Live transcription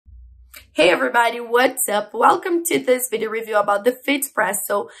Hey everybody, what's up? Welcome to this video review about the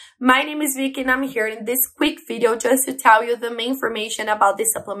FitSpresso. My name is Vicky and I'm here in this quick video just to tell you the main information about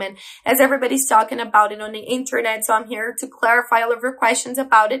this supplement, as everybody's talking about it on the internet. So I'm here to clarify all of your questions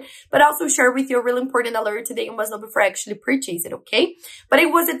about it, but also share with you a really important alert today you must know before I actually purchase it, okay? But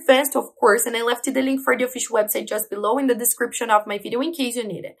it was advanced, of course, and I left you the link for the official website just below in the description of my video in case you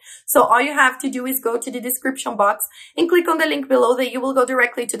need it. So all you have to do is go to the description box and click on the link below that you will go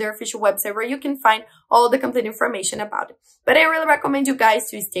directly to their official website where you can find all the complete information about it. But I really recommend you guys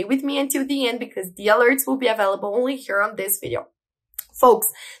to stay with me until the end because the alerts will be available only here on this video. Folks,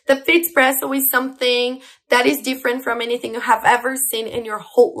 the FitSpresso is something that is different from anything you have ever seen in your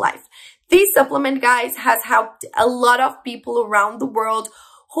whole life. This supplement, guys, has helped a lot of people around the world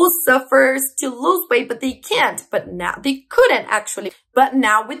who suffers to lose weight, but they can't. But now they couldn't actually. But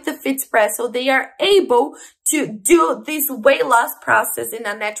now with the FitSpresso, they are able to do this weight loss process in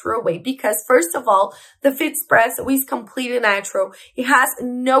a natural way. Because first of all, the FitSpresso is completely natural. It has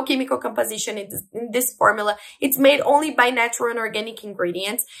no chemical composition in this formula. It's made only by natural and organic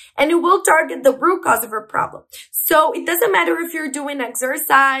ingredients. And it will target the root cause of your problem. So it doesn't matter if you're doing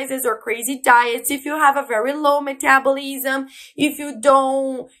exercises or crazy diets, if you have a very low metabolism, if you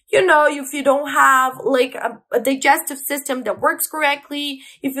don't, if you don't have like a digestive system that works correctly,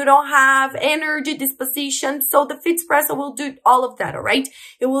 if you don't have energy disposition. So the FitSpresso will do all of that, all right?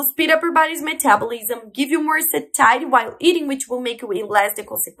 It will speed up your body's metabolism, give you more satiety while eating, which will make you eat less and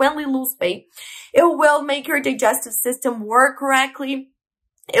consequently lose weight. It will make your digestive system work correctly.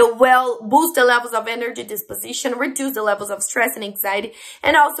 It will boost the levels of energy disposition, reduce the levels of stress and anxiety,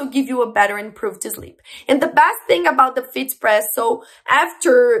 and also give you a better improved sleep. And the best thing about the FitSpresso,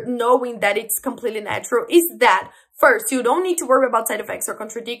 after knowing that it's completely natural, is that first, you don't need to worry about side effects or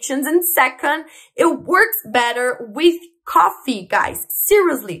contradictions. And second, it works better with coffee, guys.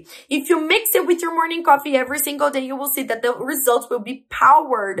 Seriously. If you mix it with your morning coffee every single day, you will see that the results will be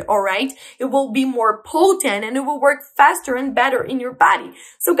powered, all right? It will be more potent and it will work faster and better in your body.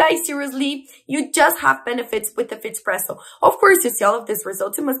 So guys, seriously, you just have benefits with the FitSpresso. Of course, to see all of these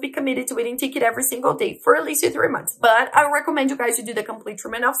results, you must be committed to it and take it every single day for at least 3 months. But I recommend you guys to do the complete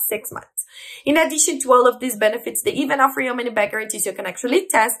treatment of 6 months. In addition to all of these benefits, they even offer you a money-back guarantee so you can actually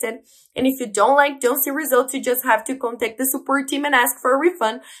test it. And if you don't see results, you just have to contact the support team and ask for a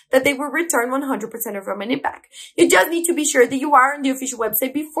refund that they will return 100% of your money back. You just need to be sure that you are on the official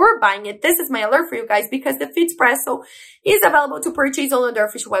website before buying it. This is my alert for you guys because the FitSpresso is available to purchase only on their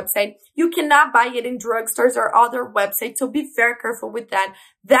official website. You cannot buy it in drugstores or other websites, so be very careful with that.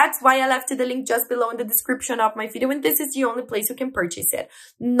 That's why I left the link just below in the description of my video, and this is the only place you can purchase it.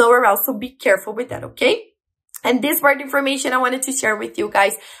 Nowhere else, so be careful with that, okay? And this part information I wanted to share with you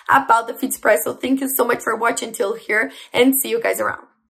guys about the FitSpresso. Thank you so much for watching till here and see you guys around.